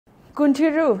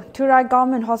Kuthiruthurai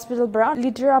Government Hospital bra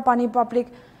litera pani public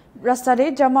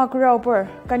rastade jama kura upor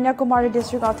Kanyakumari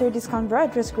District Authorities khan bra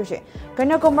address kurse.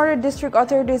 Kanyakumari District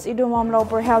Authorities idu mamla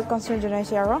upor health concern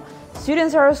janaise aro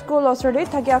students aro school osorde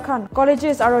thakya khan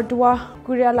colleges aro dua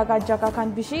kuria laga jaga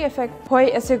khan bishi effect hoy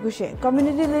ase guse.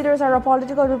 Community leaders aro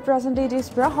political representatives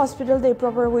bra hospital de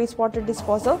proper wastewater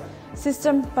disposal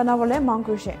system banawale mang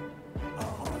kurse.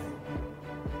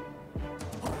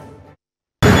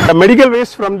 Medical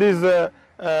waste from this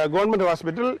government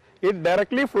hospital, it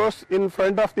directly flows in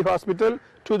front of the hospital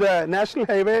to the national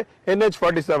highway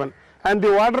NH47, and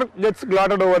the water gets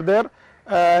glotted over there.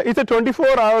 It's a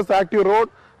 24 hours active road.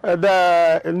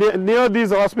 Near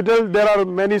this hospital there are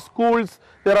many schools,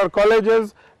 there are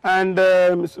colleges, and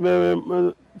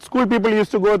school people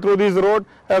used to go through this road,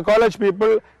 college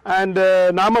people and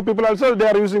Nama people also, they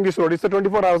are using this road. It's a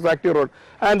 24 hours active road,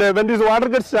 and when this water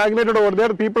gets stagnated over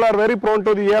there, people are very prone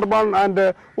to the airborne and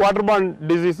waterborne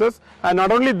diseases. And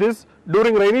not only this,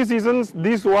 during rainy seasons,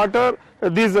 this water,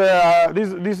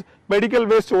 this medical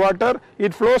waste water,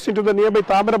 it flows into the nearby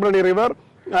Tamarabarani river,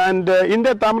 and in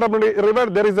the Tamarabarani river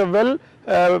there is a well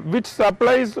which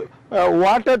supplies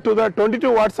water to the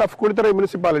 22 wards of Kuthiruthurai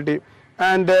municipality,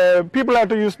 and people have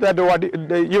to use that water,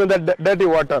 even that dirty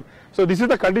water. So this is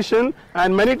the condition,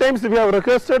 and many times we have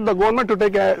requested the government to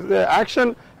take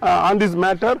action on this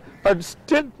matter, but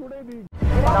still today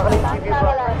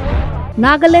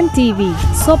Nagaland TV,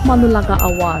 Sop Manulaga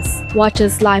Awas. Watch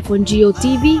us live on Geo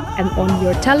TV and on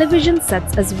your television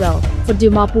sets as well. For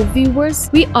Dimapur viewers,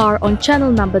 we are on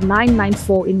channel number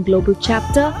 994 in Global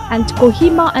Chapter, and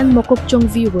Kohima and Mokokchung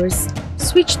viewers,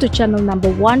 switch to channel number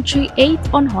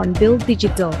 138 on Hornbill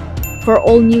Digital. For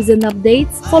all news and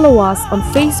updates, follow us on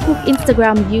Facebook,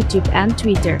 Instagram, YouTube and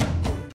Twitter.